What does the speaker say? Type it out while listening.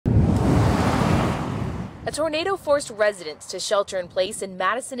A tornado forced residents to shelter in place in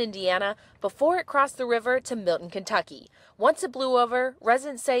Madison, Indiana, before it crossed the river to Milton, Kentucky. Once it blew over,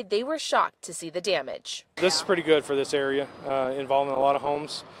 residents say they were shocked to see the damage. This is pretty good for this area, involving a lot of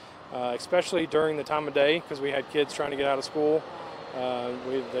homes, especially during the time of day, because we had kids trying to get out of school.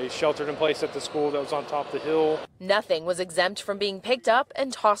 They sheltered in place at the school that was on top of the hill. Nothing was exempt from being picked up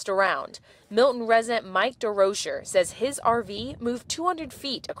and tossed around. Milton resident Mike DeRocher says his RV moved 200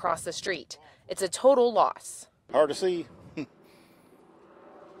 feet across the street. It's a total loss. Hard to see. What's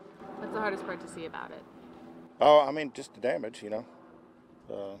the hardest part to see about it? Oh, I mean, just the damage, you know.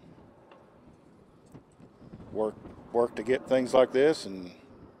 Work to get things like this, and,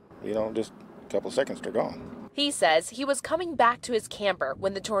 you know, just a couple of seconds they're gone. He says he was coming back to his camper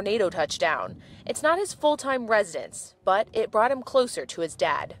when the tornado touched down. It's not his full-time residence, but it brought him closer to his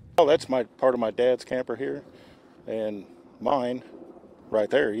dad. Oh, that's part of my dad's camper here, and mine right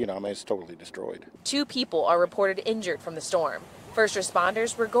there, you know, I mean, it's totally destroyed. 2 people are reported injured from the storm. First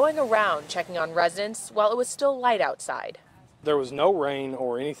responders were going around checking on residents while it was still light outside. There was no rain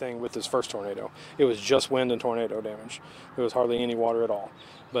or anything with this first tornado. It was just wind and tornado damage. There was hardly any water at all.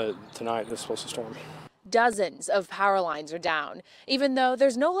 But tonight it's supposed to storm. Dozens of power lines are down. Even though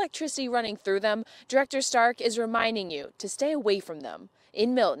there's no electricity running through them, Director Stark is reminding you to stay away from them.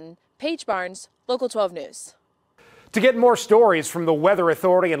 In Milton, Paige Barnes, Local 12 News. To get more stories from the Weather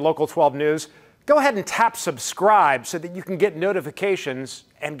Authority and Local 12 News, go ahead and tap subscribe so that you can get notifications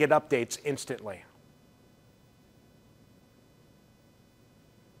and get updates instantly.